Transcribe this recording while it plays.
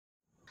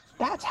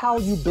that's how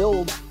you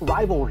build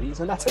rivalries,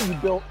 and that's how you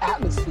build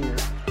atmosphere.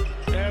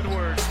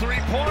 Edwards,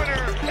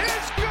 three-pointer,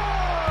 it's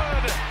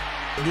good!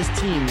 This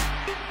team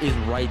is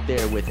right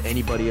there with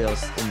anybody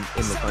else in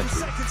the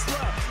country.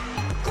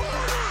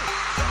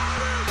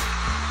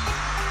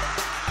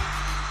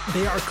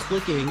 They are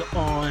clicking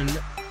on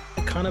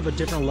kind of a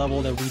different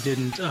level that we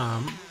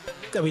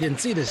didn't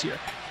see this year.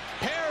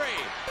 Perry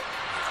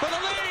for the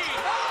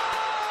lead!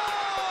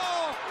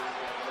 Oh!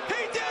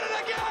 He did it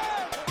again!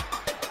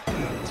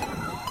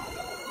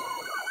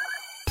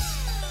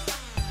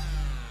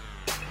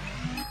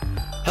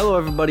 Hello,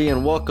 everybody,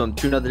 and welcome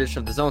to another edition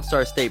of the Zone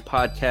Star State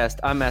podcast.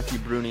 I'm Matthew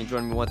Bruni, and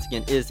joining me once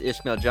again is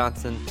Ishmael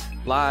Johnson,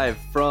 live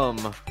from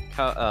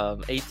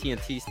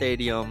AT&T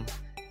Stadium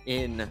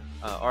in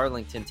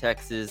Arlington,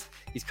 Texas.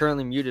 He's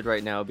currently muted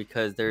right now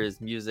because there is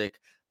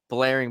music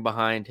blaring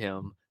behind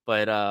him,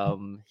 but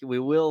he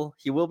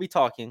will be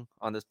talking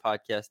on this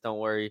podcast. Don't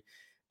worry.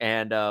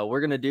 And we're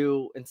gonna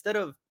do, instead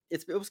of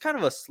it was kind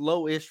of a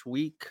slow-ish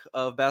week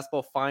of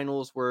basketball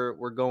finals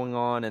were going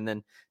on, and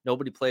then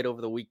nobody played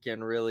over the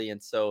weekend really,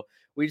 and so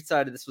we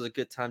decided this was a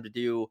good time to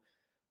do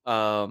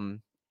a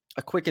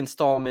quick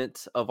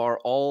installment of our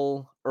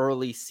all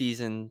early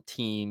season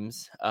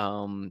teams,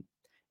 and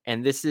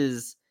this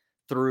is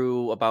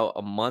through about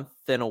a month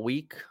and a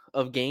week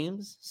of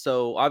games.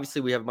 So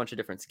obviously we have a bunch of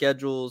different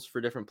schedules for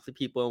different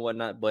people and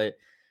whatnot, but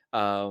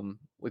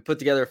we put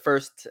together a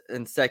first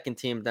and second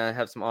team. Then I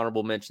have some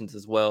honorable mentions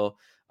as well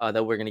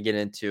that we're going to get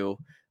into.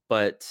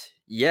 But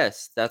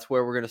yes, that's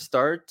where we're going to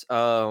start.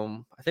 I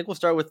think we'll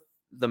start with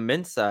the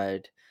men's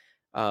side.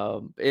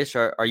 Ish,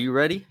 are you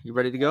ready? You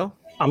ready to go?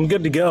 I'm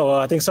good to go.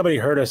 I think somebody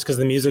heard us because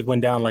the music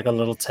went down like a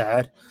little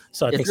tad.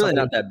 So It's really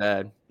not that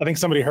bad. I think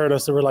somebody heard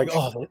us. They were like,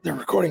 "Oh, they're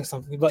recording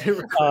something," but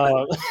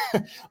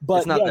but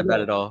it's not that bad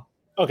at all.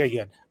 Okay,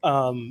 good.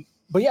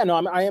 But yeah, no,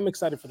 I am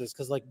excited for this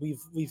because like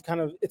we've kind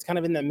of, it's kind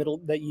of in that middle,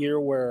 that year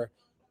where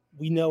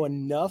we know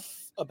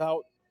enough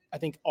about, I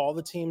think, all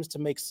the teams to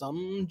make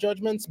some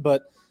judgments,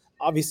 but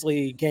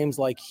obviously games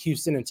like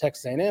Houston and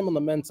Texas A&M on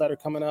the men's side are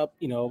coming up,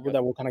 you know,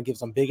 that will kind of give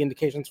some big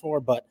indications for,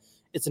 but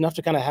it's enough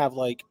to kind of have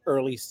like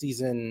early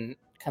season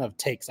kind of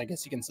takes, I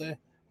guess you can say.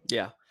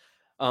 Yeah.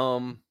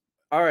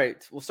 All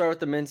right, we'll start with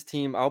the men's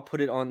team. I'll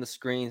put it on the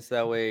screen so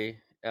that way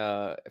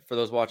for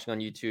those watching on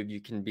YouTube, you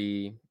can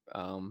be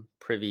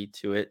privy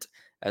to it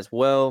as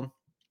well.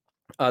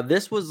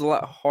 This was a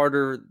lot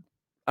harder.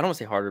 I don't want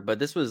to say harder, but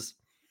this was,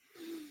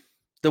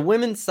 the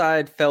women's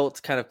side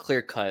felt kind of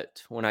clear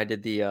cut when I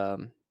did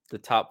the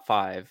top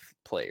 5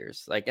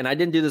 players. Like, and I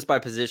didn't do this by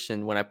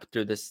position when I put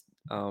through this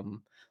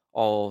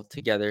all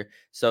together.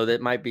 So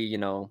that might be, you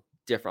know,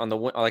 different on the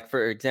one. Like,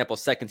 for example,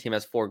 second team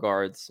has 4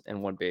 guards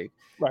and 1 big.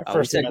 Right.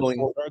 First team has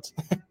 4 guards.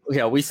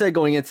 Yeah, we said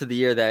going into the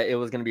year that it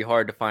was going to be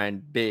hard to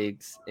find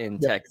bigs in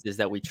Texas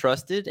that we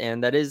trusted,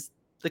 and that is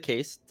the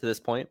case to this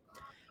point.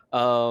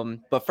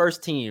 But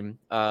first team,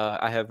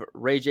 I have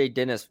Ray J.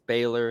 Dennis,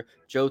 Baylor,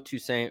 Joe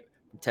Toussaint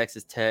from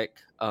Texas Tech,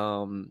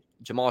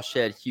 Jamal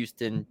Shedd,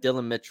 Houston,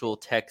 Dylan Mitchell,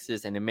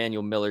 Texas, and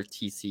Emmanuel Miller,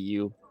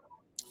 TCU.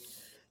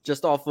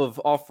 Just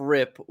off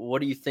rip,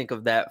 what do you think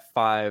of that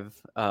 5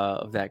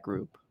 of that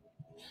group?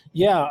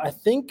 Yeah, I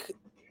think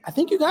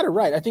you got it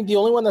right. I think the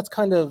only one that's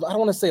kind of, I don't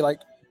want to say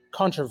like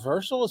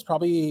controversial, is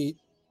probably,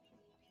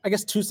 I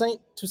guess, Toussaint.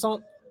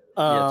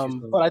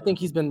 But I think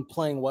he's been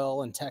playing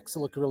well, and Texas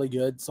look really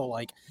good. So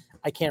like,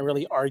 I can't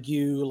really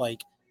argue,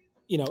 like,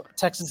 you know,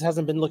 Texas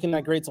hasn't been looking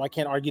that great, so I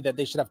can't argue that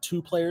they should have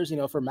 2 players, you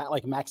know, for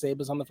like Max Abe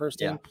is on the first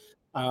team.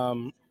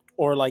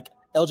 Or like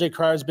LJ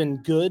Cryer's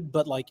been good,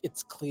 but like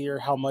it's clear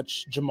how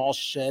much Jamal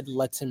Shedd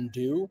lets him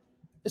do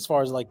as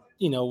far as like,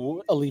 you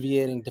know,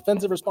 alleviating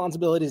defensive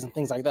responsibilities and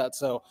things like that.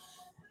 So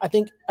I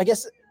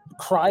guess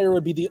Cryer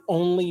would be the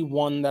only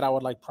one that I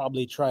would like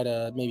probably try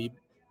to maybe,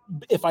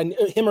 if I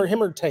him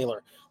or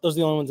Taylor, those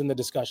are the only ones in the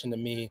discussion to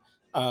me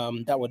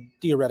that would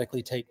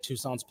theoretically take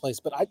Toussaint's place.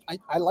 But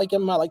I like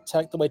him. I like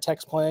the way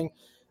Tech's playing.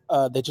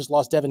 They just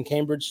lost Devin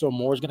Cambridge, so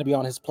more is going to be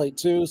on his plate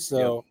too.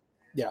 So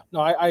yeah, no,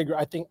 I agree.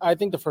 I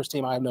think the first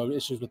team I have no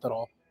issues with at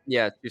all.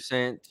 Yeah,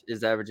 Toussaint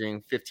is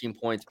averaging 15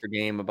 points per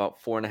game,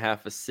 about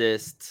 4.5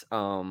 assists,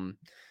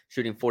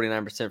 shooting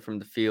 49% from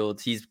the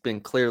field. He's been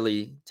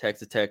clearly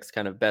Texas Tech's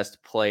kind of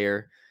best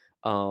player.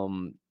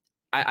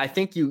 I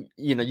think you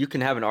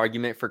can have an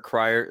argument for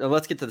Cryer.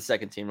 Let's get to the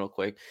second team real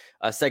quick.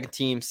 Second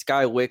team,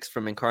 Sky Wicks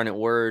from Incarnate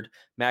Word,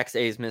 Max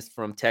Abmas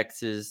from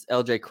Texas,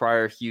 LJ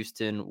Cryer,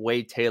 Houston,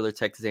 Wade Taylor,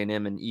 Texas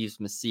A&M, and Yves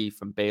Massey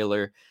from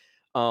Baylor.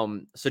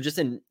 So just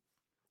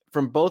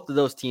from both of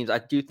those teams, I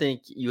do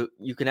think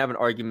you can have an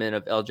argument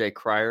of LJ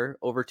Cryer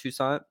over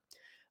Toussaint.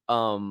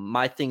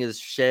 My thing is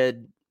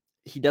Shedd,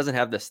 he doesn't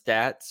have the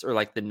stats or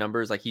like the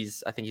numbers. Like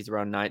I think he's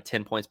around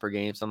 9-10 points per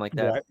game, something like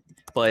that. Right.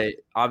 But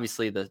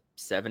obviously the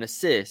 7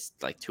 assists,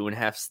 like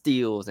 2.5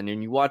 steals. And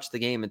when you watch the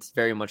game, it's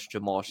very much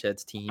Jamal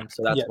Shedd's team.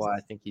 So that's why I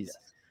think he's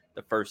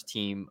the first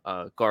team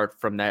guard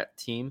from that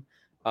team.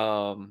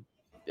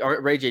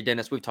 Ray J.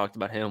 Dennis, we've talked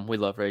about him. We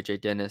love Ray J.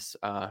 Dennis.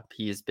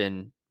 He has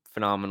been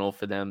phenomenal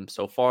for them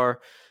so far.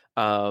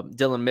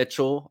 Dylan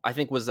Mitchell, I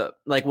think, was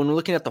like when we're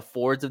looking at the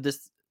forwards of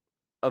this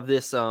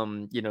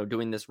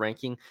doing this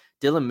ranking,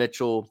 Dylan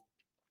Mitchell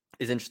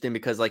is interesting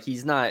because like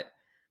he's not.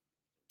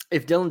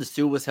 If Dylan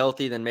Dessou was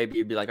healthy, then maybe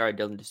you'd be like, all right,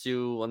 Dylan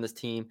Dessou on this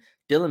team.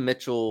 Dylan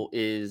Mitchell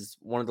is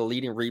one of the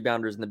leading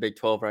rebounders in the Big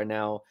 12 right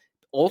now.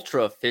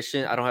 Ultra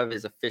efficient. I don't have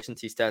his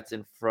efficiency stats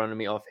in front of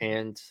me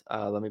offhand.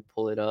 Let me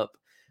pull it up.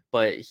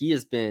 But he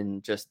has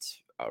been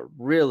just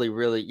really,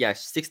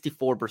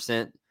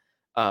 64%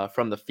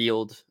 from the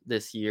field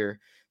this year.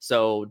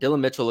 So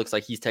Dylan Mitchell looks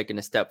like he's taken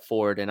a step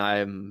forward, and I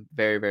am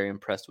very, very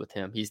impressed with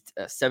him. He's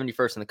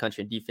 71st in the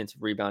country in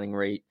defensive rebounding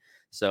rate.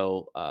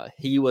 So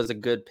he was a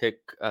good pick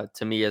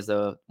to me as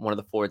one of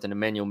the forwards, and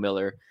Emmanuel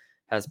Miller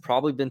has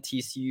probably been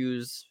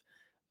TCU's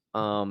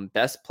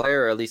best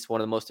player, or at least one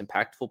of the most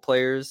impactful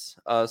players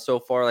so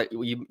far. Like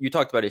you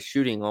talked about his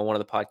shooting on one of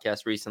the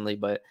podcasts recently,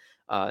 but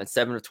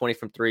 7 of 20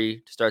 from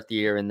 3 to start the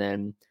year, and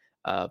then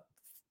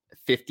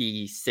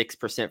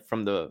 56%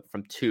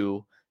 from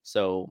 2.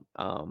 So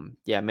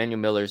Emmanuel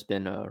Miller's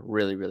been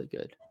really, really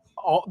good.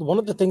 One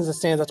of the things that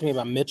stands out to me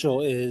about Mitchell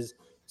is,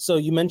 so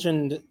you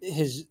mentioned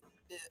his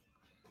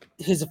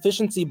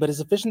efficiency, but his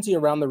efficiency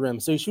around the rim.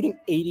 So he's shooting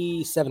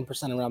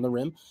 87% around the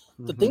rim.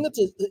 The thing that's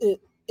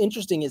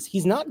interesting is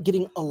he's not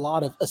getting a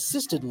lot of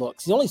assisted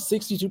looks. He's only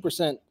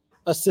 62%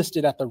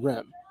 assisted at the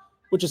rim,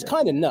 which is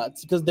kind of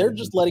nuts because they're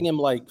just letting him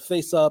like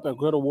face up and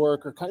go to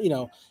work, or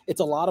it's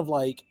a lot of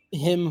like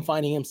him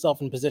finding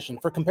himself in position.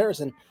 For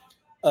comparison,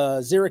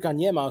 Zarek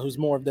Onyema, who's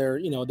more of their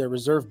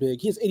reserve big,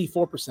 he has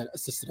 84%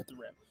 assisted at the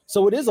rim.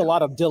 So it is a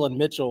lot of Dylan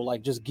Mitchell,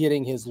 like just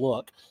getting his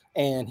look,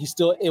 and he's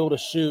still able to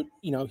shoot.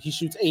 He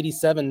shoots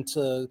 87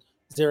 to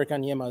Zarek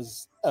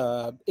Onyema's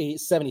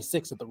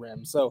 76 at the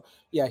rim. So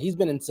yeah, he's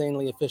been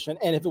insanely efficient.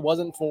 And if it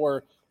wasn't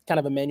for kind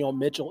of Emmanuel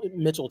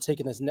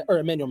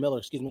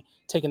Miller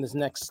taking this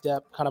next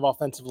step, kind of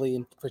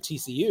offensively for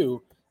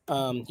TCU,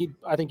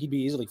 I think he'd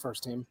be easily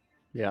first team.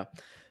 Yeah.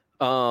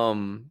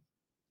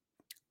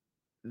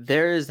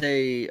 There is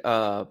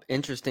a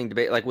interesting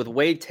debate. Like with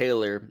Wade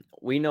Taylor,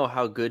 we know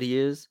how good he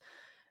is,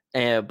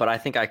 but I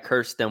think I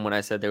cursed them when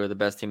I said they were the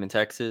best team in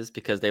Texas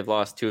because they've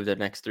lost 2 of their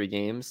next 3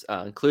 games,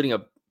 including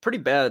a pretty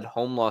bad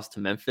home loss to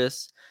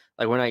Memphis.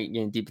 Like we're not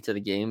getting deep into the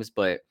games,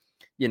 but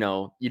you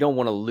don't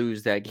want to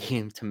lose that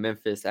game to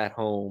Memphis at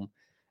home.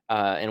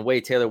 And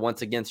Wade Taylor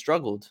once again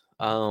struggled.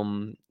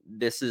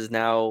 This is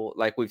now,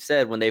 like we've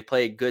said, when they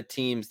play good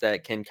teams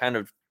that can kind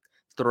of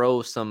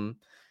throw some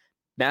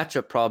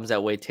matchup problems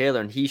at Wade Taylor,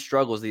 and he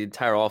struggles. The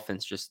entire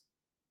offense just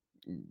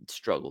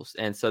struggles.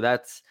 And so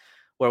that's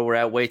where we're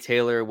at. Wade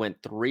Taylor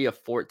went 3 of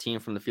 14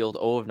 from the field,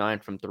 0 of 9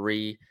 from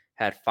 3,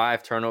 had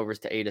 5 turnovers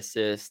to 8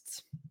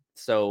 assists.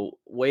 So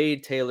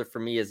Wade Taylor for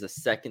me is a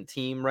second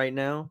team right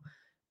now,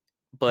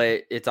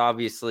 but it's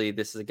obviously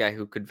this is a guy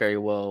who could very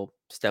well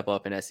step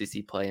up in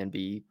SEC play and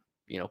be,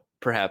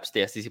 perhaps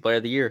the SEC player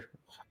of the year.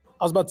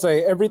 I was about to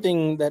say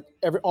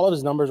all of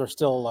his numbers are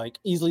still like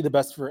easily the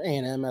best for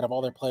A&M out of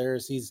all their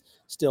players. He's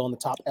still in the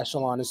top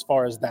echelon as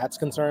far as that's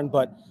concerned.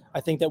 But I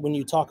think that when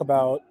you talk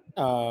about,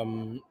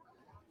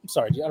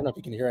 sorry, I don't know if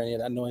you can hear any of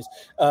that noise.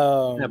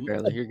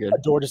 Barely, you're good. A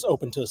door just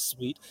opened to a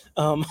suite.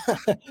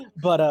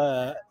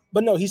 But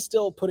no, he's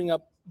still putting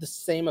up the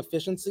same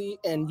efficiency.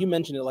 And you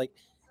mentioned it, like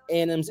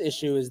A&M's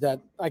issue is that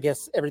I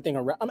guess everything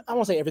around. I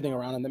won't say everything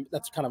around them.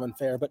 That's kind of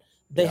unfair, but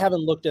they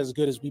haven't looked as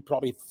good as we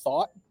probably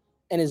thought.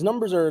 And his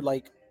numbers are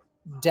like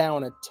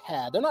down a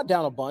tad. They're not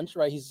down a bunch,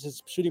 right?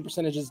 His shooting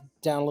percentage is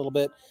down a little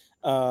bit.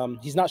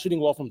 He's not shooting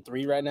well from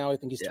 3 right now. I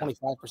think he's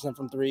 25%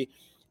 from 3.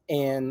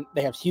 And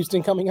they have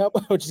Houston coming up,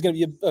 which is going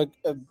to be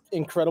an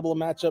incredible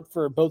matchup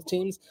for both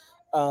teams.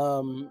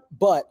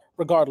 But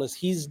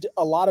regardless,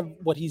 a lot of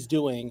what he's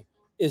doing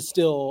is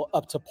still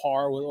up to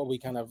par with what we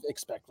kind of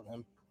expect from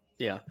him.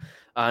 Yeah.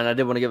 And I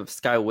did want to give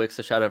Sky Wicks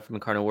a shout out from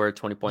Incarnate Word,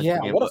 20 points per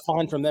game. Yeah, what a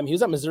find from them. He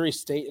was at Missouri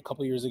State a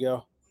couple years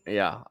ago.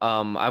 Yeah.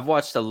 I've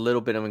watched a little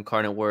bit of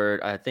Incarnate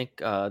Word. I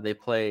think they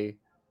play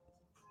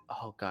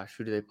who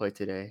do they play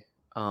today?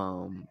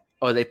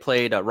 They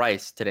played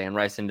Rice today, and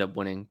Rice ended up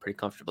winning pretty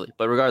comfortably.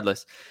 But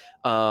regardless,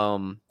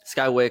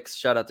 Sky Wicks,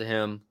 shout out to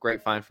him.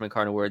 Great find from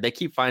Incarnate Word. They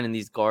keep finding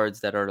these guards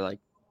that are like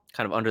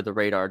kind of under the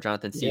radar.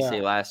 Jonathan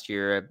Cisse last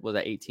year was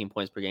at 18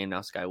 points per game.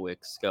 Now Sky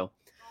Wicks. Go.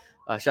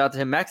 Shout out to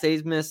him. Max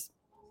Abmas,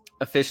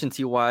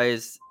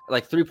 efficiency-wise,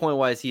 like 3-point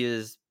wise, he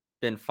has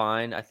been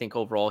fine. I think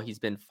overall he's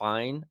been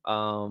fine.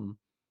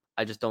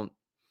 I just don't,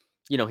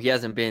 he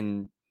hasn't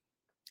been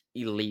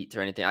elite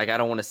or anything. Like I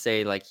don't want to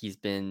say like he's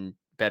been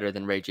better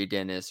than Ray J.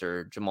 Dennis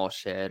or Jamal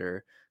Shedd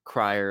or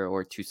Cryer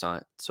or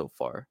Toussaint so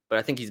far, but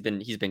I think he's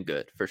been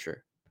good for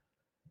sure.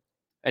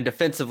 And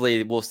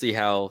defensively, we'll see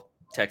how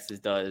Texas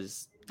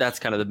does. That's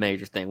kind of the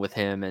major thing with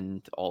him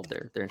and all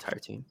their entire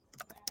team.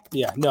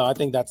 Yeah, no, I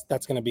think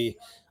that's going to be.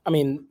 I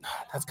mean,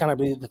 that's kind of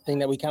be the thing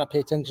that we kind of pay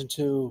attention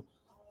to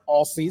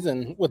all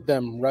season with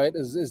them, right?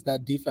 Is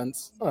that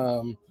defense?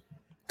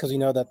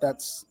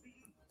 Because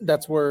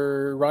that's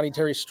where Ronnie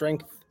Terry's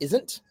strength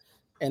isn't,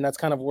 and that's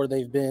kind of where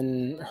they've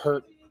been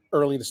hurt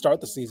early to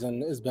start the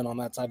season. Has been on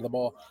that side of the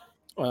ball.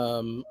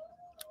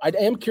 I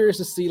am curious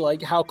to see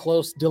like how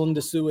close Dylan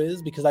Dessou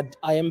is because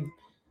I am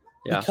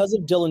because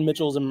of Dylan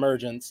Mitchell's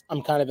emergence.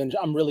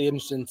 I'm really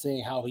interested in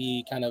seeing how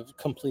he kind of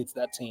completes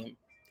that team.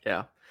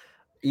 Yeah.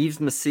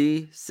 Yves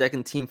Massey,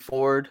 second team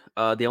forward,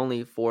 the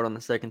only forward on the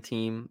second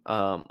team,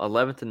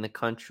 11th in the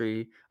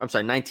country. I'm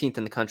sorry, 19th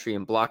in the country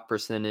in block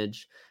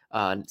percentage,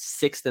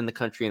 6th in the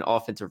country in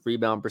offensive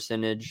rebound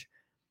percentage.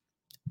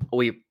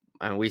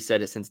 We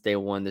said it since day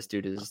one. This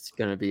dude is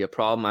going to be a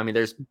problem. I mean,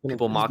 there's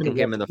people mocking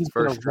him in the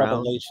first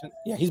round.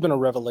 Yeah, he's been a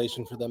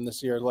revelation for them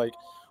this year. Like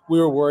we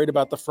were worried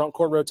about the front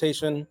court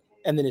rotation,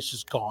 and then it's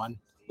just gone.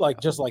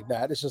 Like just like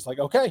that. It's just like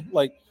okay,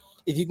 like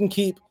if you can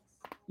keep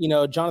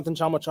Jonathan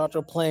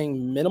Chamachacho playing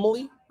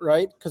minimally,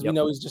 right? Because we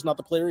know he's just not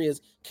the player he is.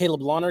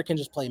 Caleb Launer can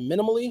just play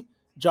minimally.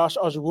 Josh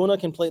Ojewuna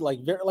can play like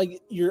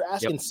you're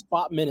asking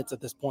spot minutes at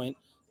this point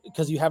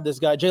because you have this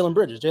guy, Jalen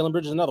Bridges. Jalen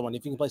Bridges is another one.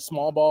 If you can play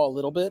small ball a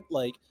little bit,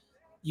 like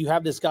you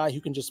have this guy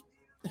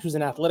who's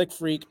an athletic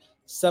freak,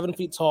 7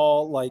 feet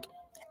tall, like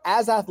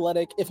as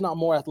athletic, if not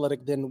more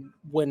athletic than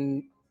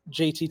when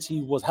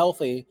JTT was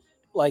healthy.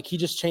 Like he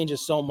just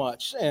changes so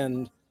much.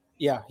 And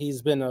yeah,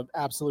 he's been an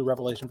absolute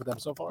revelation for them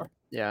so far.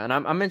 Yeah, and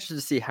I'm interested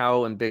to see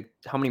how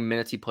many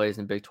minutes he plays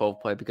in Big 12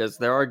 play because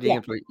there are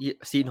games where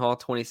Seton Hall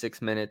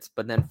 26 minutes,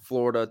 but then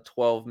Florida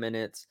 12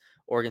 minutes,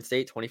 Oregon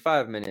State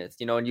 25 minutes,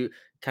 and you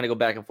kind of go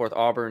back and forth.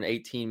 Auburn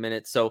 18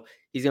 minutes, so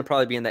he's gonna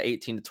probably be in the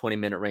 18 to 20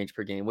 minute range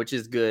per game, which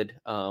is good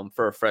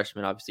for a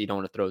freshman. Obviously, you don't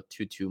want to throw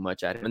too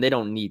much at him, and they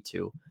don't need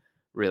to,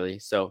 really.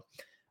 So,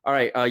 all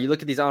right, you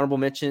look at these honorable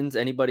mentions.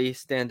 Anybody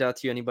stand out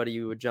to you? Anybody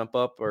you would jump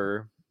up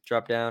or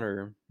drop down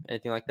or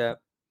anything like that?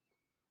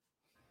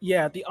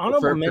 Yeah, the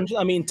honorable mention.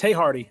 I mean, Tay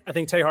Hardy. I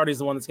think Tay Hardy is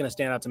the one that's going to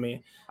stand out to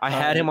me. I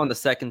had him on the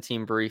second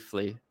team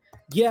briefly.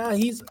 Yeah,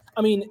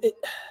 I mean,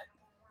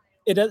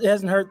 it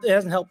hasn't hurt. It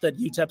hasn't helped that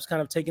UTEP's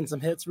kind of taken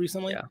some hits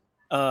recently.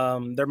 Yeah.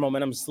 Their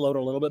momentum slowed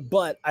a little bit,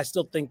 but I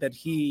still think that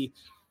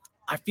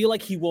I feel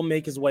like he will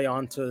make his way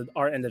onto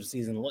our end of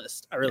season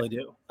list. I really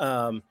do.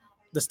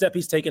 The step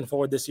he's taken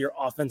forward this year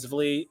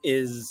offensively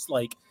is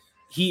like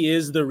he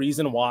is the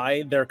reason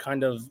why they're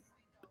kind of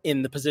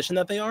in the position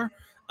that they are.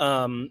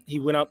 He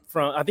went up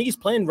from, I think he's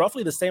playing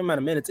roughly the same amount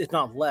of minutes, if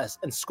not less,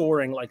 and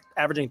scoring like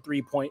averaging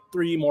 3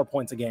 more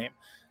points a game.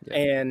 Yeah.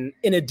 And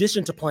in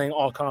addition to playing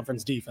all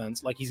conference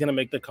defense, like he's going to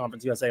make the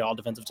Conference USA all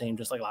defensive team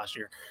just like last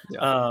year.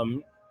 Yeah.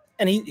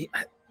 And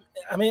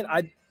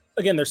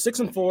again, they're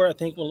 6-4. I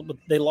think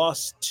they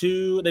lost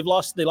 2. They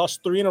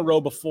lost 3 in a row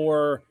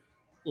before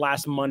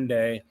last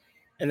Monday,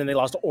 and then they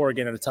lost to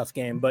Oregon in a tough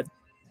game. But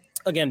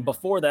again,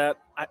 before that,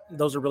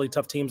 those are really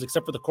tough teams,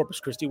 except for the Corpus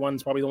Christi one.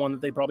 It's probably the one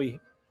that they probably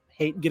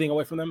hate getting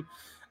away from them.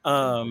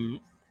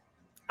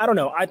 I don't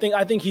know. I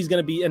think he's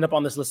going to end up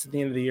on this list at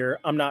the end of the year.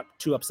 I'm not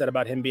too upset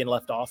about him being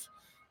left off.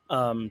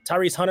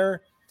 Tyrese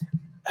Hunter,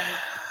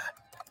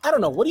 I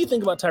don't know. What do you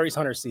think about Tyrese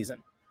Hunter's season?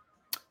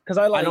 Because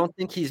I don't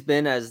think he's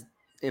been as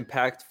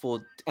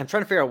impactful. I'm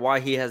trying to figure out why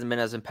he hasn't been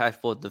as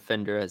impactful a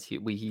defender as he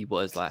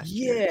was last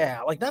year.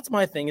 Yeah, like that's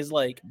my thing. Is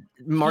like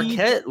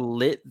Marquette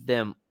lit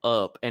them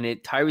up, and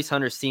Tyrese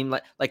Hunter seemed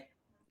like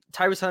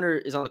Tyrese Hunter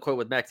is on the court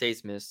with Max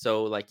Abmas,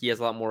 so like he has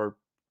a lot more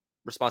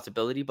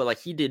responsibility, but like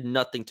he did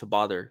nothing to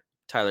bother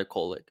Tyler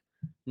Kolek,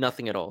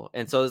 nothing at all.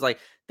 And so it's like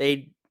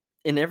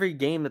in every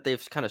game that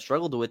they've kind of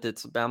struggled with,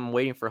 I'm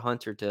waiting for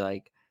Hunter to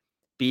like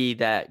be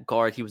that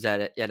guard he was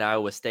at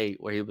Iowa State,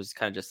 where he was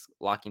kind of just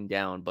locking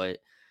down. But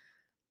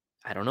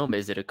I don't know,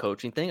 is it a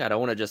coaching thing? I don't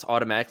want to just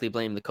automatically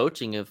blame the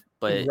coaching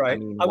right. I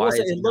mean, I will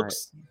say it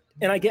looks,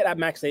 and I get that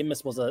Max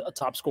Abmas was a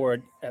top scorer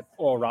at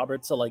Oral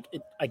Roberts, so like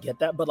I get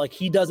that, but like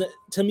he doesn't.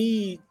 To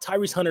me,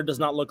 Tyrese Hunter does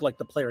not look like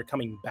the player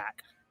coming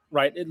back.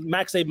 Right,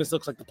 Max Abmas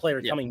looks like the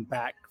player coming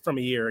back from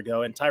a year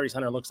ago, and Tyrese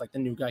Hunter looks like the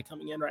new guy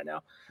coming in right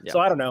now. Yeah. So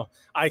I don't know.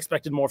 I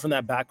expected more from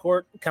that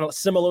backcourt. Kind of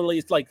similarly,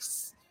 it's like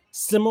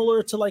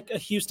similar to like a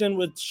Houston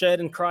with Shed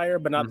and Cryer,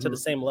 but not to the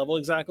same level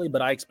exactly.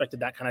 But I expected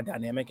that kind of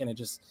dynamic, and it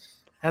just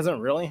hasn't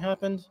really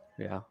happened.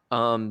 Yeah.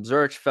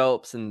 Zurich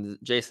Phelps and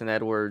Jason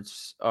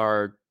Edwards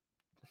are,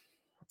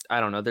 I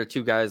don't know, they're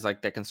two guys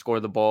like that can score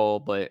the ball,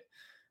 but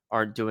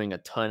aren't doing a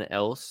ton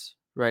else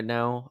right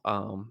now.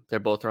 They're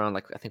both around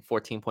like I think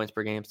 14 points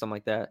per game, something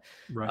like that.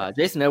 Right.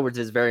 Jason Edwards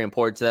is very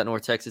important to that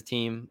North Texas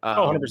team.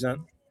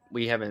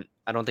 100%.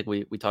 I don't think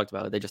we talked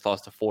about it. They just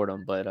lost to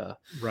Fordham, but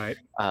right.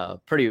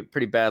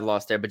 Pretty bad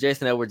loss there. But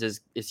Jason Edwards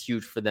is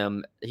huge for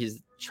them.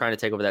 He's trying to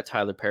take over that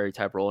Tyler Perry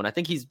type role, and I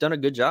think he's done a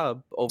good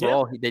job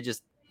overall. Yeah.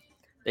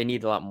 They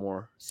need a lot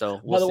more. So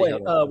by the way,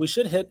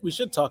 we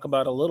should talk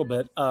about a little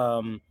bit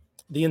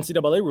the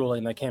NCAA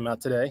ruling that came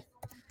out today.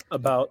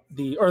 About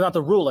not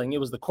the ruling, it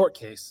was the court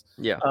case.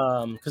 Yeah.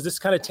 Because this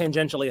kind of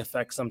tangentially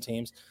affects some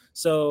teams.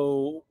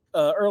 So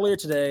earlier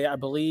today, I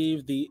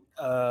believe it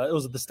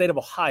was the state of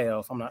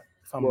Ohio,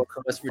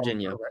 West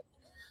Virginia.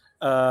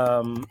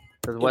 It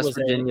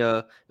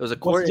was a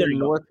court in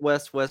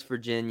Northwest West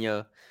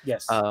Virginia.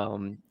 Yes.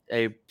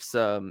 They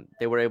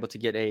were able to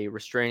get a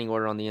restraining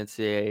order on the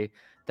NCAA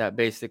that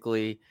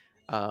basically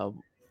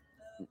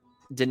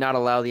did not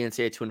allow the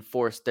NCAA to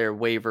enforce their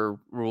waiver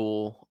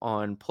rule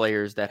on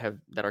players that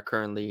are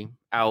currently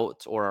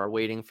out or are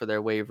waiting for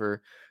their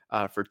waiver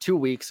for 2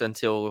 weeks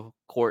until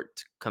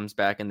court comes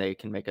back and they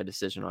can make a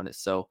decision on it.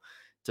 So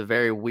it's a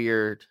very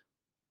weird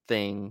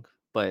thing,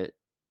 but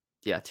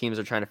yeah, teams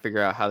are trying to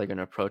figure out how they're going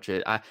to approach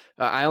it.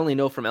 I only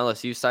know from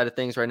LSU's side of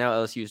things right now.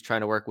 LSU is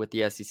trying to work with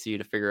the SEC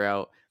to figure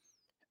out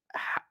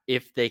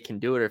if they can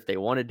do it or if they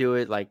want to do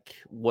it, like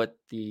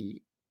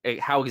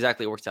how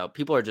exactly it works out.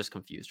 People are just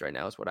confused right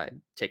now is what I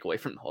take away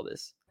from all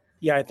this.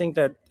 Yeah, I think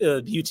that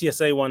the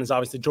UTSA one is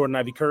obviously Jordan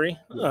Ivy Curry.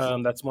 Yes.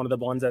 That's one of the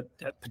ones that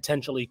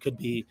potentially could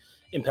be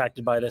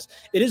impacted by this.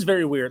 It is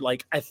very weird.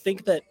 Like, I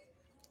think that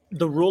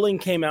the ruling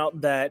came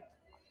out that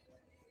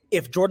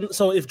if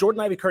Jordan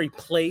Ivy Curry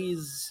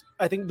plays,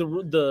 I think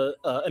the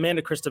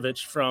Amanda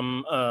Kristovich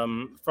from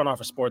Front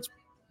Office Sports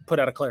put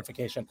out a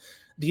clarification.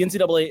 The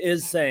NCAA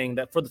is saying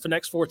that for the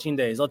next 14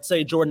 days, let's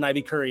say Jordan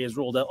Ivy Curry is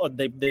ruled out,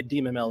 they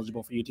deem him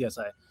eligible for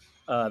UTSA.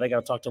 They got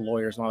to talk to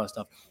lawyers and all that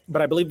stuff.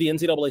 But I believe the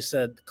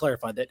NCAA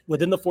clarified that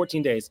within the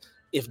 14 days,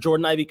 if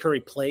Jordan Ivy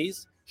Curry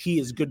plays, he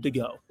is good to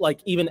go. Like,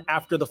 even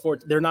after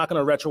they're not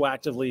going to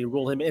retroactively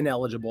rule him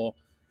ineligible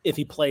if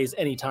he plays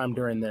anytime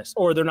during this,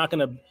 or they're not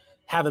going to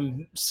have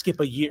him skip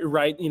a year,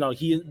 right? You know,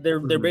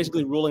 they're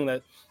basically ruling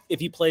that if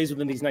he plays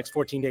within these next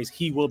 14 days,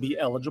 he will be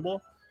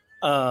eligible.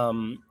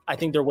 I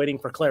think they're waiting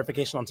for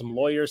clarification on some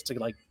lawyers to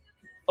like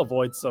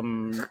avoid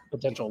some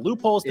potential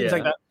loopholes, things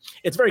like that.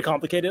 It's very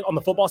complicated. On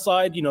the football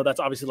side, you know, that's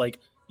obviously like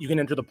you can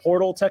enter the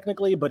portal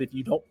technically, but if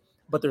you don't,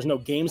 but there's no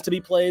games to be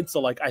played. So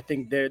like, I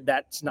think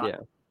that's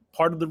not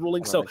part of the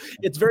ruling. So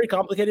it's very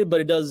complicated,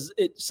 but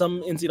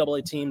some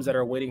NCAA teams that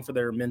are waiting for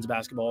their men's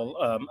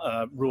basketball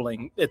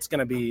ruling, it's going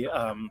to be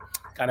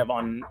kind of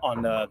on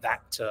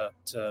that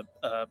to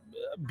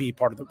be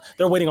part of the.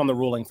 They're waiting on the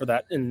ruling for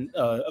that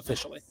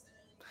officially.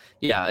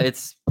 Yeah,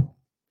 it's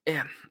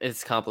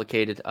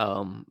complicated.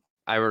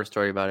 I wrote a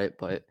story about it,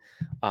 but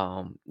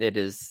it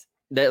is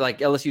that like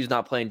LSU's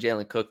not playing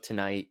Jalen Cook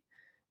tonight,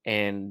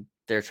 and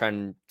they're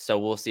trying. So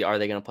we'll see. Are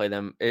they going to play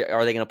them?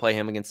 Are they going to play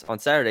him on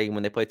Saturday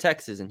when they play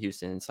Texas in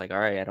Houston? It's like, all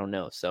right, I don't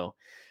know. So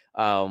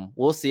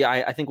we'll see.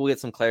 I think we'll get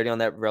some clarity on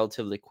that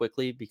relatively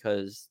quickly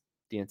because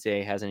the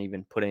NCAA hasn't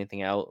even put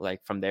anything out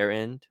like from their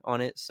end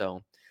on it.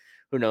 So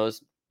who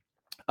knows?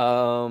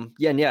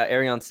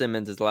 Arion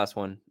Simmons is the last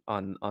one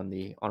on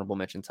the honorable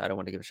mention side I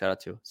want to give a shout out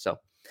to. So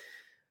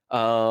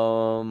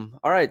all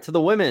right, to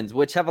the women's,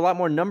 which have a lot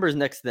more numbers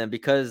next to them,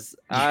 because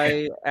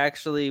I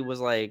actually was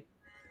like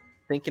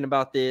thinking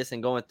about this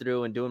and going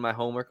through and doing my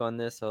homework on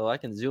this, so I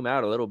can zoom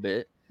out a little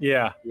bit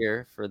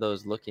here for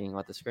those looking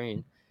at the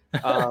screen.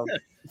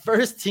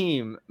 First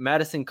team,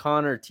 Madison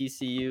Connor,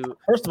 TCU.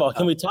 First of all,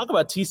 can we talk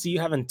about TCU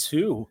having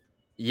two?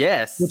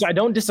 Yes. Which I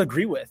don't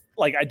disagree with.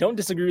 Like, I don't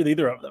disagree with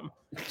either of them.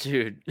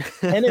 Dude.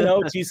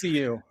 10-0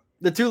 TCU.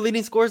 The two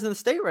leading scorers in the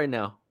state right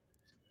now.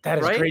 That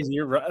is crazy.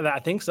 You're right. I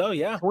think so,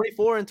 yeah.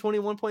 24 and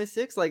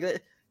 21.6.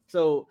 Like,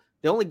 so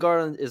the only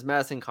guard is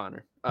Madison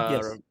Connor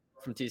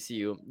from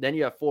TCU. Then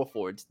you have four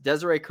forwards.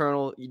 Desiree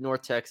Colonel,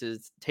 North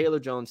Texas. Taylor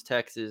Jones,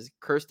 Texas.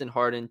 Kirsten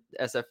Harden,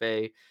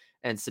 SFA.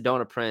 And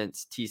Sedona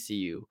Prince,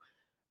 TCU.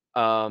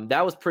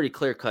 That was pretty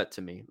clear cut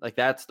to me. Like,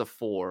 that's the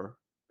four.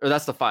 Or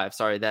that's the five,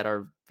 sorry, that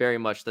are very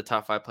much the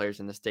top five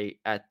players in the state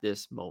at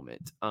this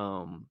moment.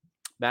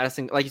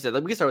 Madison, like you said,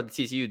 we can start with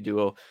the TCU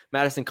duo,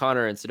 Madison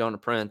Connor and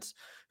Sedona Prince,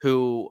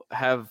 who I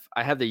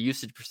have the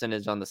usage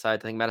percentage on the side.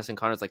 I think Madison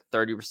Connor is like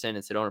 30% and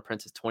Sedona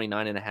Prince is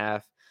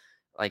 29.5%.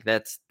 Like,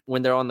 that's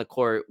when they're on the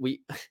court.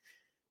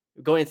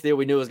 Going into there,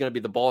 we knew it was going to be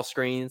the ball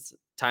screens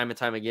time and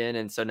time again.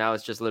 And so now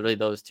it's just literally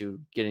those two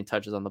getting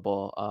touches on the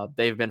ball.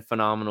 They've been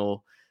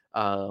phenomenal.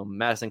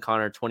 Madison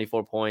Connor,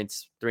 24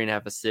 points,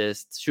 3.5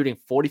 assists, shooting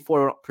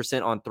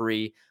 44% on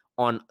three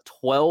on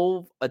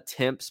 12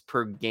 attempts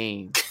per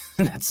game.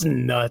 That's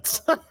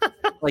nuts.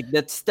 Like,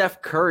 that's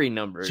Steph Curry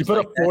numbers. She put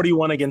up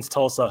 41 against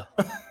Tulsa.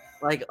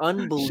 Like,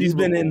 unbelievable. She's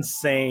been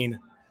insane.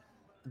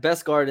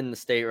 Best guard in the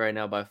state right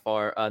now by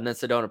far. And then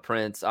Sedona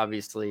Prince,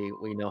 obviously,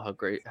 we know how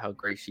great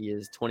she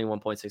is.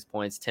 21.6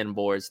 points, 10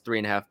 boards,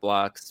 3.5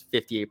 blocks,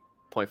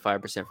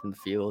 58.5% from the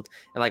field.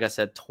 And like I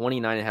said,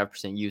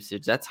 29.5%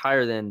 usage. That's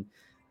higher than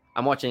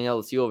I'm watching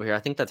LSU over here. I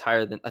think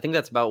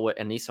that's about what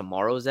Anissa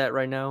Morrow's at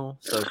right now.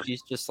 So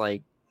she's just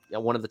like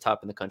one of the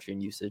top in the country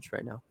in usage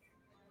right now.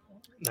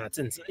 That's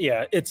insane.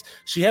 Yeah,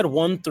 she had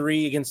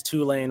 1-3 against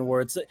Tulane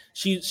where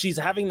she's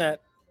having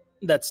that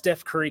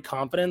Steph Curry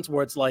confidence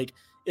where it's like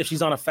if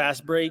she's on a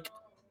fast break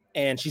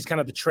and she's kind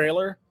of the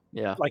trailer.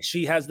 Yeah. Like,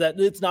 she has that.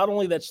 It's not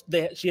only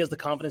that she has the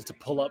confidence to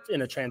pull up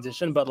in a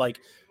transition, but like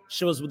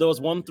there was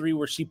 1-3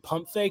 where she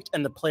pump faked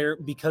and the player,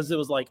 because it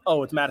was like,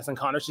 oh, it's Madison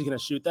Connor, she's going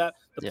to shoot that.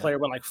 The player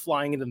went like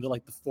flying into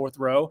like the fourth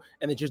row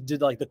and they just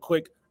did like the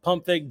quick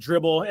pump fake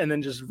dribble and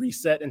then just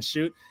reset and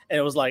shoot. And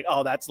it was like,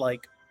 oh, that's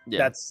like,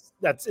 that's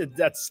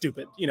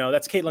stupid. You know,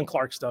 that's Caitlin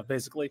Clark stuff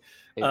basically.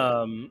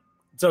 Yeah.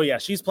 So yeah,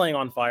 she's playing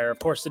on fire. Of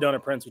course,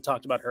 Sedona Prince, we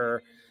talked about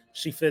her.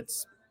 She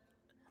fits.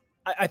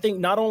 I think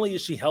not only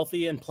is she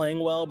healthy and playing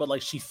well, but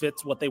like she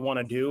fits what they want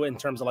to do in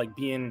terms of like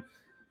being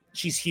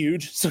she's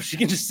huge, so she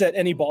can just set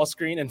any ball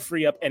screen and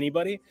free up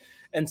anybody.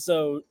 And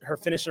so her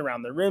finish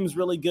around the rim is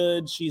really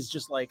good. She's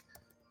just like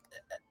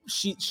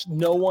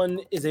no one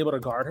is able to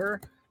guard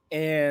her,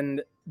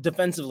 and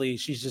defensively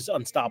she's just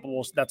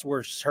unstoppable. So that's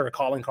where her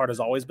calling card has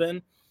always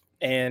been,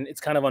 and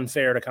it's kind of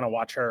unfair to kind of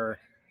watch her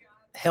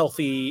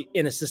healthy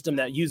in a system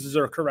that uses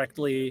her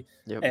correctly.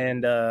 Yep.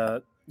 And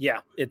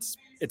it's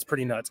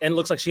pretty nuts. And it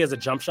looks like she has a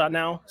jump shot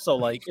now, so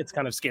like it's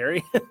kind of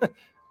scary.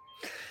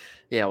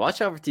 Yeah,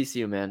 watch out for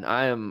TCU, man.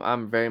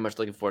 I'm very much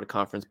looking forward to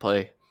conference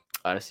play.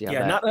 To see how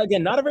not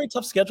a very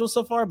tough schedule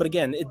so far, but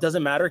again, it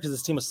doesn't matter because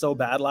this team was so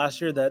bad last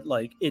year that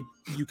like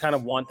you kind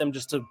of want them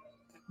just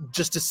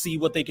to see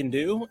what they can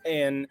do,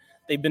 and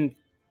they've been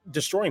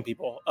destroying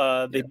people.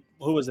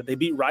 Who was it? They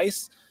beat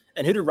Rice,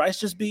 and who did Rice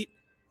just beat?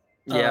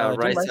 Yeah,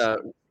 Rice.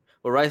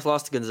 Rice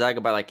lost to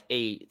Gonzaga by like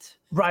 8.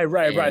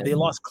 Right. They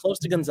lost close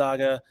to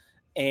Gonzaga,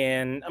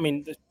 and I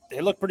mean they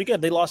look pretty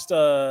good. They lost.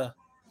 I'm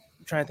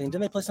trying to think.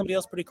 Didn't they play somebody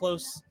else pretty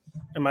close?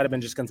 It might have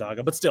been just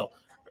Gonzaga, but still.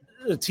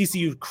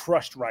 TCU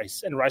crushed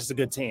Rice, and Rice is a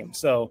good team.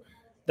 So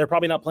they're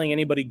probably not playing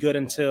anybody good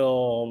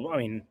until,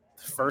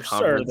 first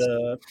conference.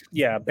 Or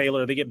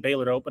Baylor. They get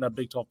Baylor to open up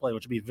Big 12 play,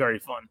 which would be very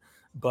fun.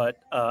 But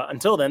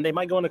until then, they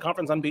might go into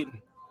conference unbeaten.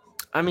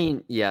 I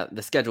mean, yeah,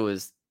 the schedule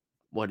is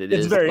what it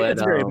is. It's very bad.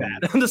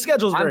 The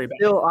schedule is very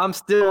bad. I'm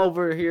still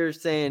over here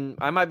saying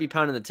I might be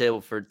pounding the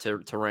table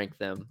to rank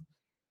them.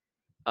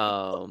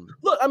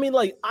 Look,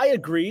 I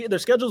agree. Their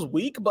schedule's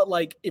weak, but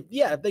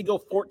if they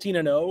go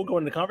 14-0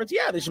 going into conference,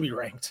 they should be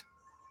ranked.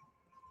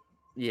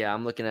 Yeah,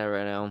 I'm looking at it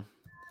right now.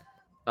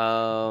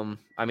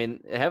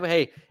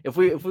 If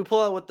we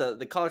pull out what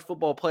the college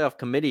football playoff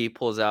committee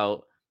pulls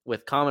out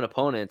with common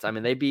opponents,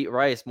 they beat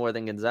Rice more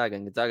than Gonzaga,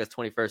 and Gonzaga's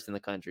 21st in the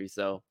country.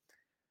 So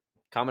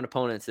common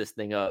opponents this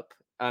thing up.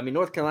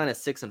 North Carolina is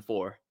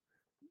 6-4.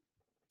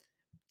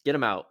 Get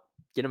them out.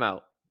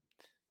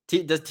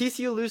 Does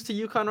TCU lose to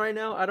UConn right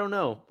now? I don't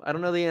know. I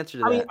don't know the answer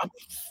to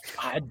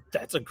that.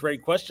 That's a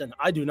great question.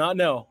 I do not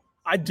know.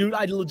 I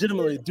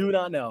legitimately do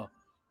not know.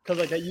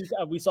 Because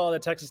we saw the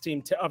Texas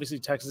team. Obviously,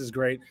 Texas is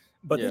great,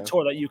 but they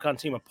tore that UConn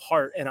team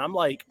apart, and I'm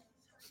like,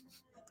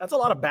 that's a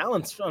lot of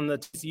balance on the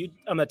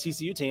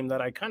TCU team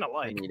that I kind of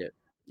like. I need it.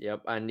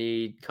 Yep, I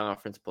need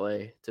conference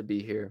play to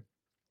be here.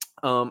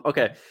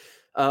 Okay.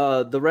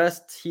 The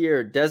rest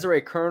here,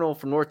 Desiree Colonel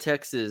from North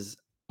Texas.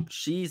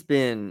 She's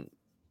been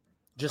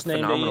just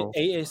phenomenal.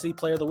 Named AAC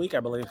Player of the Week,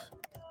 I believe.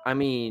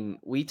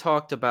 We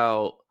talked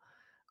about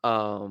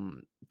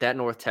that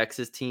North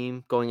Texas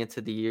team going into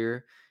the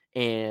year.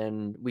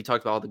 And we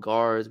talked about all the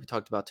guards. We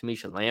talked about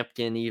Tamisha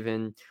Lampkin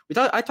even.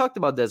 I talked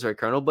about Desiree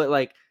Colonel,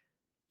 but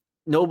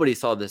nobody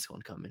saw this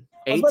one coming.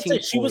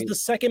 She was the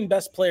second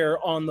best player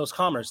on those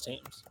Commerce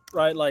teams,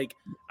 right?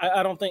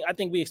 I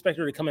think we expect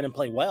her to come in and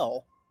play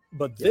well,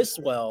 but this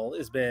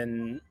has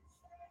been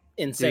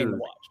insane to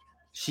watch.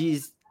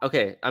 She's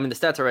okay. The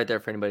stats are right there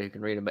for anybody who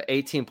can read them, but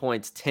 18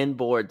 points, 10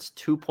 boards,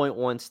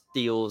 2.1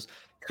 steals,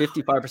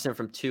 55%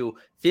 from 2,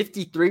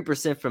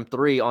 53% from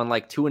 3 on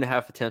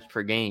 2.5 attempts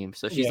per game.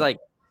 So she's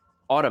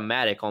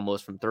automatic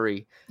almost from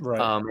 3, right?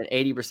 And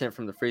 80%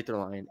 from the free throw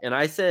line. And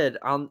I said,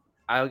 I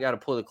got to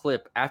pull the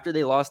clip after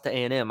they lost to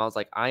A&M. I was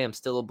like, I am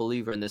still a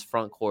believer in this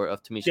front court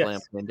of Tamisha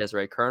Lampkin and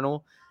Desiree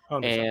Colonel,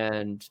 100%.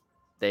 And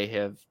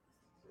they've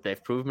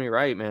proved me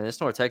right, man.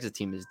 This North Texas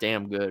team is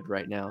damn good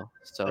right now.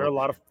 So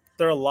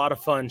they're a lot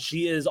of fun.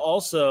 She is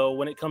also,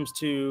 when it comes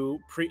to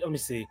let me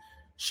see,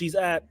 she's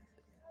at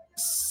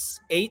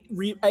 8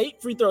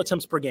 free throw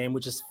attempts per game,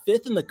 which is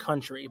 5th in the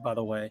country, by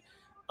the way.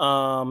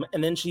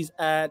 And then she's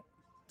at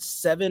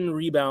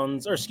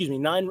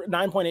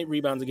 9.8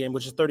 rebounds a game,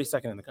 which is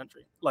 32nd in the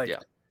country.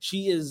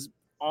 She is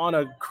on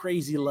a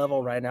crazy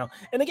level right now.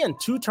 And again,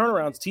 2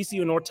 turnarounds, TCU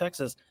and North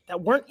Texas,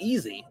 that weren't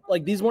easy.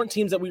 These weren't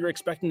teams that we were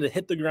expecting to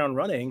hit the ground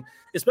running,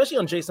 especially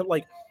on Jason.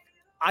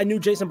 I knew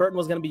Jason Burton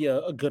was going to be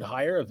a good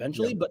hire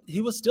eventually, but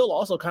he was still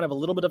also kind of a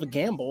little bit of a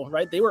gamble,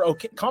 right? They were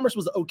okay. Commerce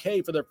was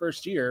okay for their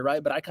first year,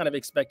 right? But I kind of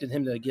expected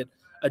him to get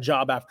a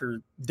job after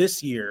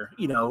this year,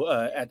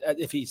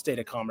 if he stayed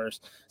at Commerce.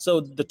 So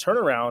the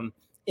turnaround,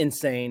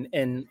 insane.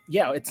 And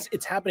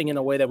it's happening in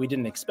a way that we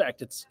didn't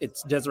expect.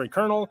 It's Desiree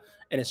Colonel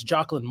and it's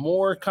Jocelyn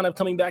Moore kind of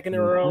coming back into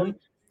her own.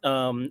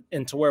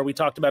 And to where we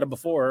talked about it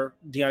before,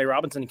 De'Ani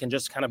Robinson can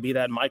just kind of be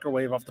that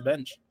microwave off the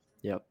bench.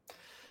 Yep.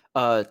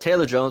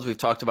 Taylor Jones, we've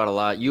talked about a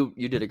lot. You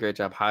did a great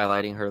job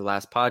highlighting her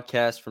last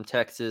podcast from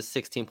Texas,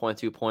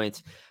 16.2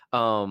 points.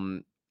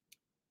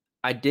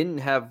 I didn't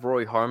have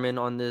Roy Harmon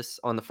on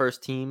the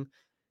first team,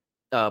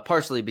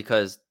 partially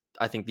because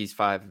I think these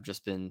 5 have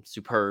just been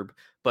superb.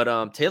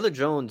 But Taylor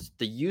Jones,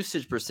 the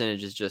usage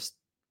percentage is just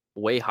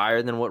way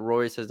higher than what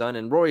Roy's has done.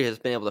 And Roy has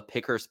been able to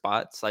pick her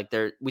spots.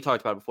 We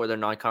talked about it before, their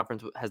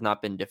non-conference has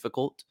not been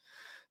difficult.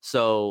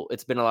 So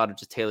it's been a lot of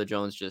just Taylor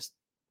Jones just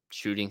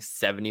shooting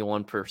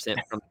 71%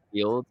 from the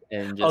field.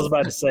 And just, I was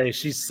about to say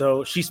she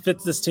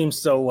fits this team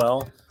so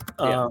well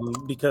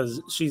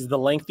because she's the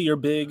lengthier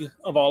big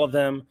of all of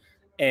them,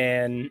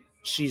 and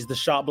she's the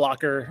shot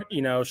blocker.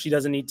 She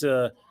doesn't need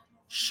to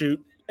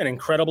shoot an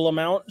incredible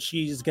amount.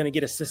 She's going to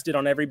get assisted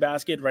on every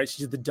basket, right?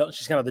 She's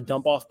kind of the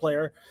dump off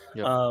player.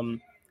 Yep.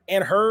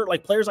 And her,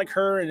 like players like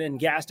her and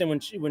Gaston,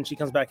 when she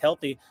comes back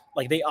healthy,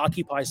 like they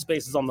occupy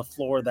spaces on the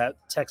floor that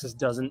Texas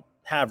doesn't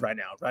have right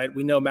now, right?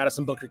 We know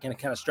Madison Booker can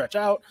kind of stretch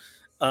out,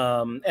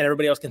 and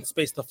everybody else can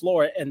space the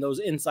floor. And those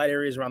inside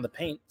areas around the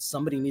paint,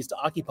 somebody needs to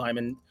occupy them.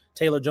 And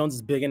Taylor Jones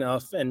is big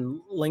enough and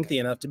lengthy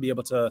enough to be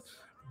able to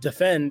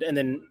defend and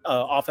then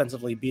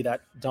offensively be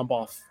that dump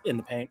off in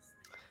the paint.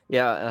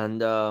 Yeah,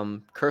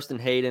 and Kirsten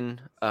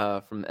Hayden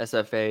from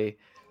SFA,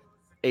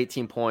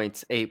 18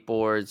 points, 8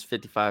 boards,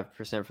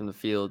 55% from the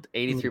field,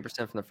 83%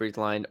 from the free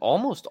throw line.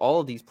 Almost all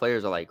of these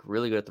players are like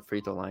really good at the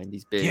free throw line,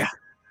 these big.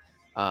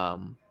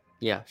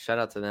 Yeah, shout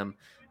out to them.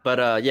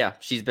 But yeah,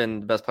 she's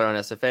been the best player on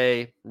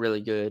SFA.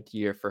 Really good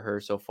year for her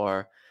so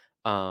far.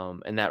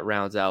 And that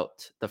rounds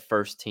out the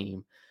first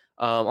team.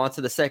 On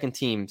to the second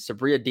team: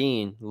 Sabria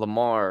Dean,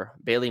 Lamar,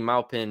 Bailey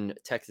Maupin,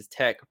 Texas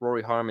Tech,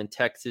 Rory Harmon,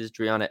 Texas,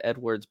 Driana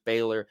Edwards,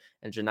 Baylor,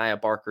 and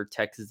Janiah Barker,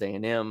 Texas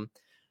A&M.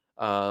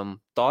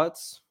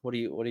 Thoughts? Where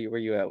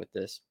you at with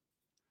this?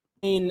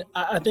 I mean,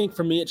 I think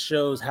for me, it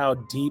shows how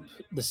deep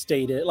the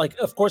state is. Like,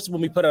 of course,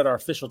 when we put out our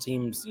official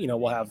teams,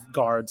 we'll have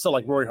guards. So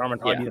like Rory Harmon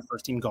probably be the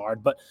first team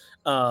guard, but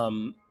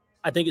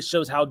I think it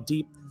shows how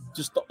deep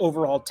just the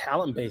overall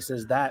talent base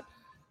is that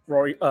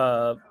Rory,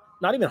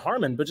 not even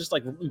Harmon, but just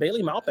like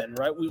Bailey Maupin,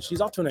 right? She's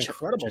off to an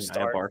incredible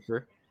start.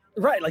 Barker.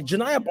 Right, like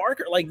Janiah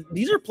Barker, like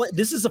these are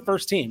this is the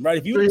first team, right?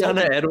 If you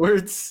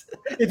Edwards,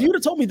 if you would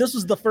have told me this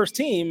was the first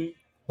team,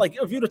 like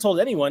if you'd have told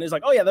anyone, it's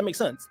like, oh yeah, that makes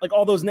sense. Like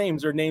all those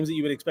names are names that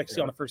you would expect to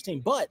see on the first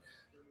team. But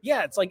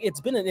yeah, it's like it's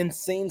been an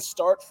insane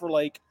start for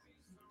like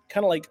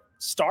kind of like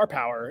star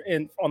power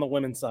on the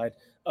women's side.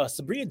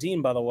 Sabria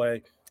Dean, by the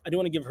way, I do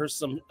want to give her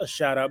a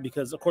shout out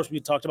because of course we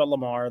talked about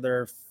Lamar.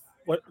 They're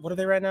what are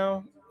they right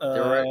now?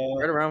 They're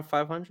right around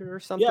 500 or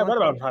something. Yeah, right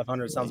around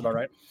 500 sounds about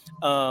right.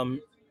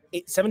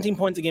 17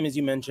 points a game, as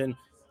you mentioned.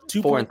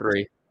 4 and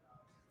 3.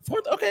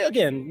 Okay,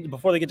 again,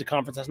 before they get to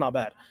conference, that's not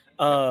bad.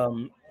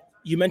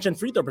 You mentioned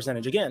free throw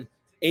percentage again.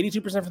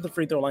 82% from the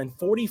free throw line,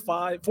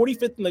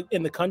 45th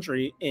in the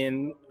country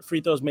in free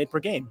throws made per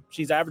game.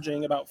 She's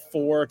averaging about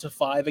 4 to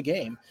 5 a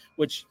game,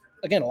 which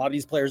again, a lot of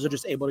these players are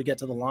just able to get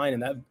to the line,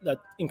 and that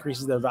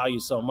increases their value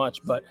so much.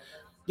 But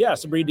yeah,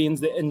 Sabria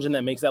Dean's the engine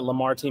that makes that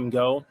Lamar team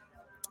go.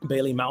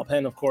 Bailey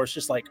Maupin, of course,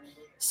 just like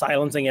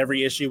silencing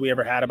every issue we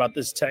ever had about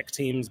this Tech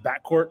team's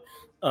backcourt.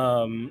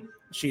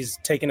 She's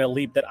taken a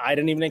leap that I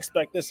didn't even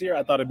expect this year.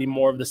 I thought it'd be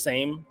more of the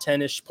same,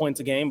 10-ish points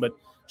a game, but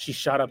she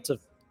shot up to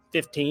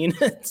 15.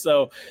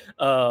 So,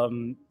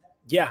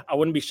 yeah, I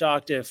wouldn't be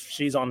shocked if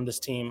she's on this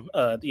team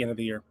at the end of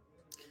the year.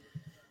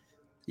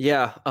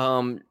 Yeah,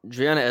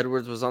 Driana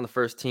Edwards was on the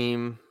first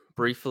team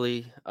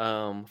briefly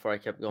before I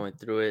kept going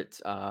through it.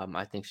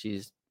 I think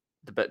she's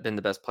been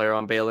the best player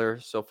on Baylor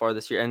so far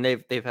this year, and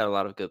they've had a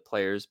lot of good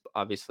players.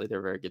 Obviously, they're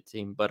a very good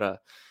team,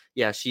 but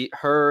yeah,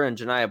 her and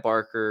Janiah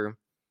Barker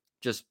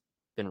just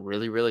been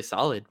really, really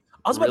solid.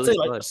 I was about to say,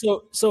 like,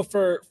 so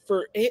for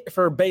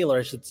Baylor,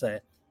 I should say,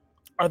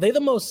 are they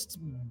the most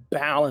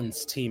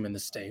balanced team in the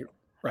state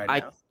right now?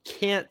 I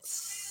can't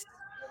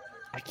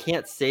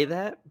say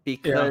that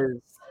because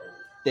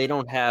they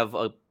don't have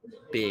a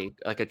big,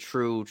 like a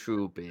true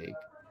big,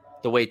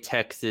 the way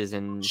Texas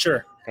and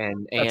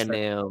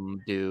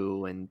A&M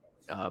do, and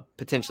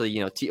potentially, we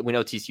know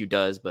TCU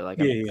does, but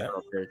like I don't know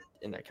if they're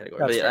in that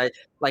category.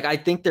 But I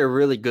think they're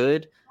really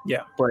good.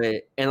 Yeah.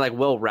 But like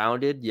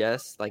well-rounded,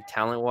 yes, like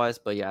talent-wise,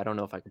 but yeah, I don't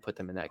know if I can put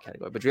them in that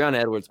category. But Driana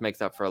Edwards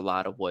makes up for a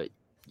lot of what,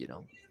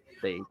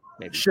 they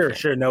maybe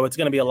Sure. No, it's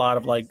going to be a lot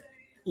of like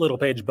little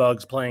page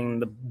bugs playing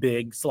the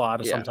big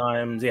slot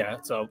sometimes. Yeah.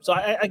 So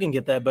I can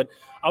get that, but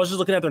I was just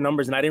looking at their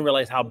numbers and I didn't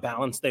realize how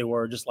balanced they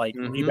were, just like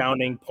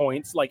rebounding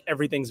points, like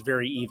everything's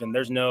very even.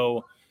 There's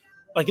no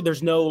like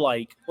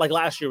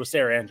last year with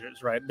Sarah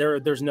Andrews, right?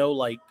 There's no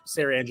like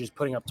Sarah Andrews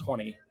putting up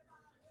 20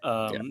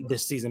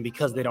 this season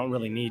because they don't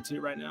really need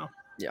to right now.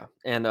 Yeah.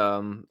 And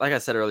like I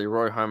said earlier,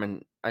 Rory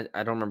Harmon, I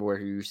don't remember where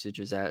her usage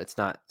is at. It's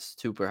not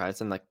super high.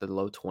 It's in like the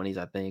low 20s,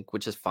 I think,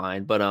 which is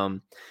fine. But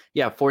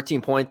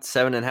 14 points,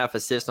 7.5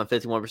 assists on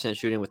 51%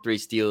 shooting with 3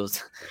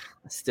 steals.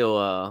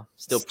 Still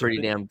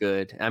pretty damn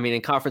good. I mean,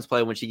 in conference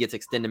play, when she gets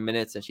extended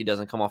minutes and she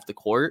doesn't come off the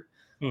court,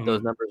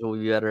 those numbers will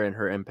be better and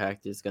her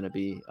impact is going to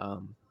be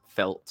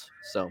felt.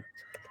 So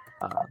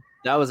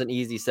that was an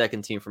easy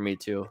second team for me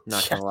too.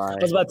 Not gonna lie.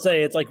 I was about to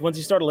say, it's like once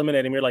you start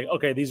eliminating, you're like,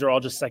 okay, these are all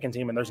just second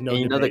team, and there's no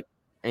debate.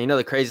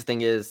 The crazy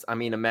thing is, I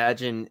mean,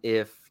 imagine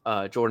if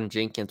Jordan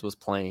Jenkins was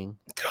playing,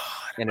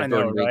 and if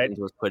Jordan Jenkins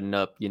was putting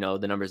up,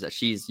 the numbers that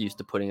she's used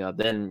to putting up.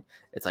 Then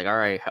it's like, all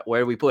right,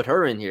 where do we put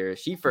her in here? Is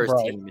she first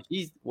team?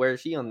 Where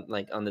is she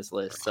on this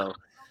list? So,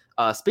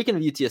 speaking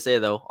of UTSA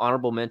though,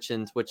 honorable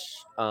mentions, which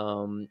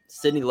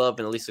Sydney Love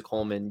and Elisa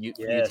Coleman,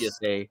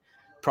 UTSA,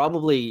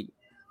 probably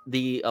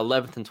the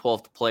 11th and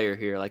 12th player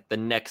here, like the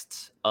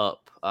next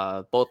up.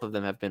 Both of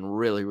them have been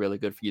really, really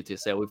good for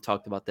UTSA. We've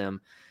talked about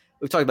them.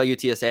 We've talked about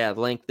UTSA at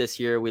length this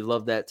year. We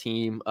love that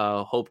team.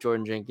 Hope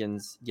Jordan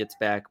Jenkins gets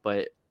back,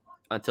 but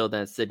until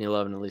then, Sydney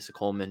Love and Elisa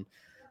Coleman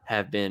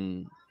have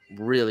been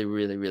really,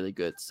 really, really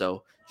good.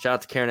 So shout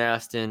out to Karen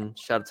Aston.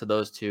 Shout out to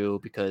those two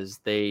because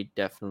they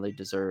definitely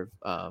deserve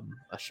a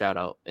shout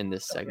out in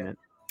this segment.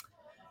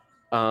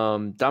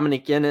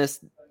 Dominic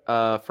Ennis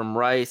from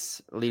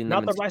Rice leading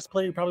Not them. the Rice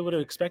player you probably would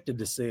have expected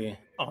to see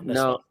on this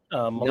No,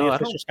 one. Malia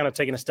Fisher's kind of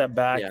taking a step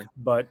back,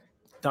 but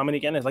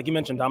Dominic Ennis, like you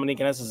mentioned, Dominic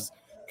Ennis is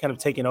kind of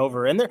taking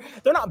over, and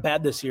they're not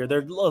bad this year.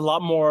 They're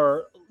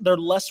they're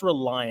less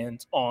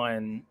reliant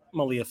on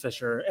Malia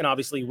Fisher, and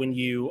obviously when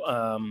you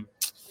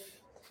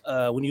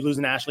lose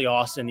an Ashley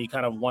Austin, you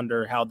kind of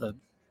wonder how the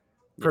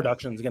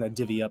production is going to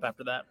divvy up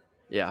after that.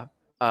 Yeah.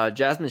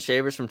 Jasmine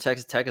Shavers from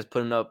Texas Tech is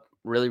putting up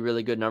really,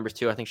 really good numbers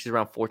too. I think she's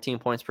around 14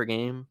 points per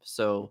game.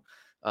 So,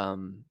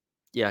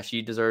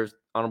 she deserves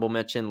honorable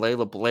mention.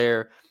 Layla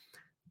Blair.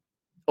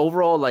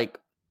 Overall, like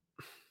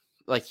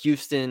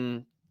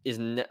Houston is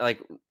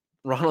like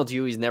Ronald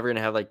Hughey's never going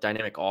to have like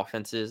dynamic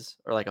offenses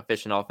or like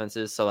efficient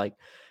offenses. So like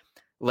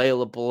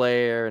Layla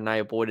Blair and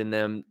Nia Boyd and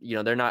them,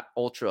 they're not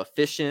ultra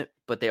efficient,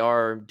 but they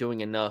are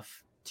doing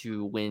enough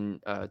to win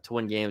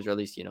games, or at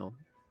least,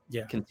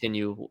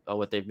 continue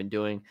what they've been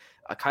doing.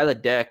 Kyla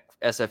Deck,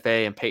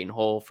 SFA, and Peyton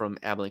Hull from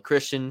Abilene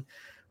Christian,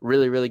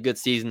 really, really good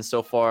season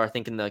so far. I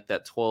think in like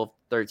that 12,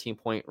 13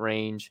 point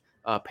range.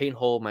 Peyton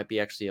Hull might be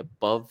actually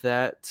above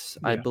that,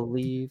 I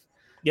believe.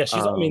 Yeah,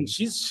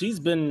 she's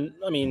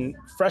been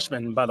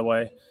freshman, by the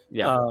way.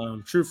 Yeah.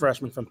 True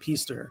freshman from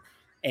Peaster.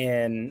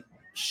 And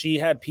she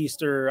had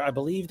Peaster, I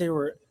believe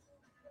were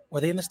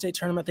they in the state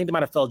tournament? I think they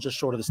might have fell just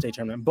short of the state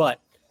tournament.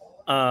 But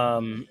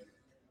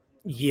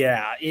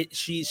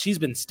she's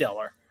been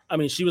stellar. I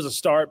mean, she was a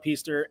star at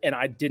Peaster, and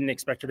I didn't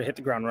expect her to hit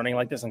the ground running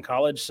like this in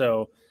college.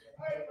 So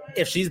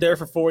if she's there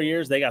for 4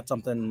 years, they got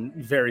something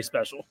very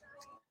special.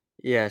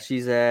 Yeah,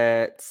 she's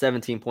at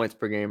 17 points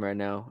per game right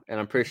now, and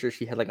I'm pretty sure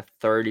she had like a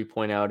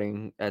 30-point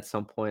outing at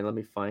some point. Let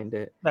me find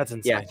it. That's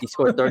insane. Yeah, she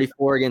scored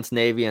 34 against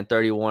Navy and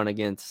 31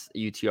 against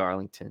UT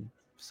Arlington.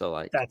 So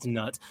like that's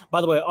nuts. By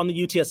the way, on the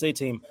UTSA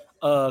team,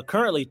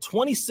 currently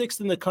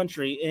 26th in the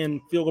country in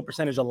field goal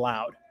percentage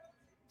allowed.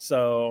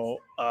 So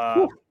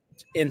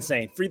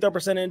insane. Free throw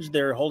percentage,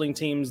 they're holding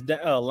teams. They're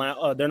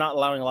not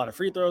allowing a lot of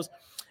free throws,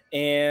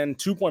 and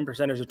 2-point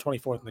percentage are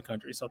 24th in the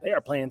country. So they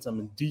are playing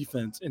some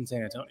defense in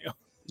San Antonio.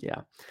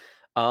 Yeah.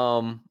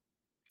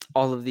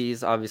 All of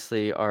these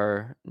obviously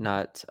are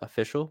not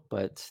official,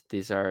 but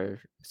these are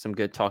some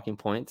good talking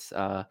points.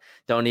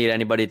 Don't need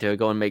anybody to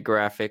go and make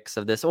graphics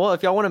of this. Well,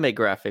 if y'all want to make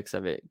graphics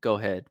of it, go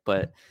ahead.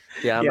 But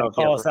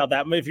call us out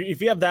that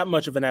if you have that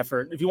much of an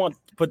effort, if you want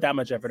to put that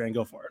much effort in,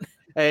 go for it.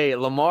 Hey,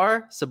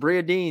 Lamar,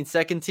 Sabria Dean,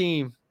 second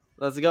team.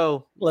 Let's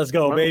go. Let's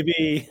go,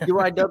 baby.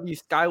 UIW,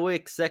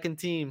 Skywick, second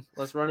team.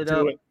 Let's run it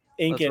up.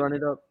 Let's run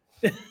it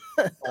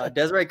up.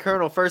 Desiree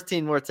Colonel, first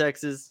team, North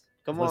Texas.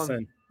 Come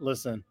on.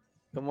 Listen.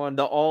 Come on,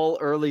 the all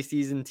early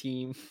season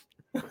team.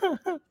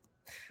 The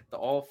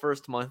all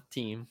first month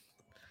team.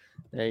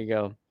 There you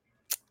go.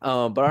 But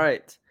all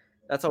right.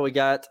 That's all we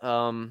got.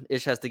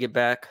 Ish has to get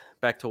back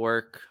to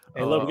work.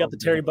 Hey, look, we got the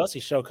Terry Bussey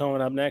show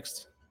coming up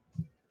next.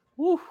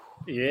 Woo.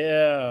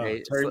 Yeah.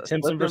 Hey, Terry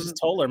Timpson versus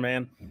Toller,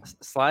 man.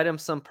 Slide him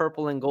some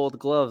purple and gold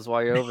gloves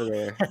while you're over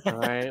there. All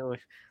right. We're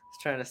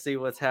trying to see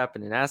what's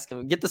happening. Ask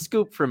him, get the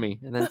scoop for me,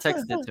 and then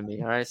text it to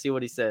me. All right. See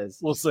what he says.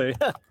 We'll see.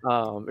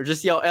 Or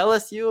just yell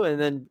LSU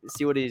and then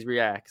see what he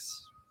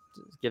reacts.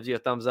 Gives you a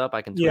thumbs up.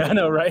 I can. Yeah, I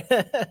know, right?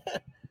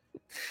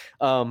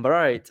 But all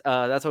right,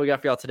 that's what we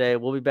got for y'all today.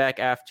 We'll be back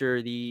after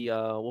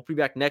we'll be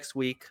back next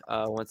week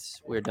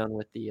once we're done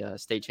with the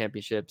state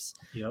championships.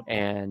 Yep.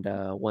 And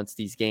once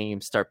these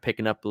games start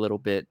picking up a little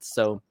bit.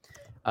 So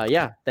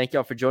thank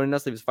y'all for joining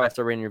us. Leave us a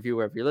 5-star rating review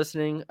wherever you're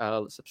listening.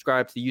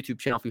 Subscribe to the YouTube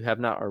channel if you have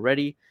not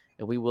already,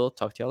 and we will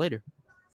talk to y'all later.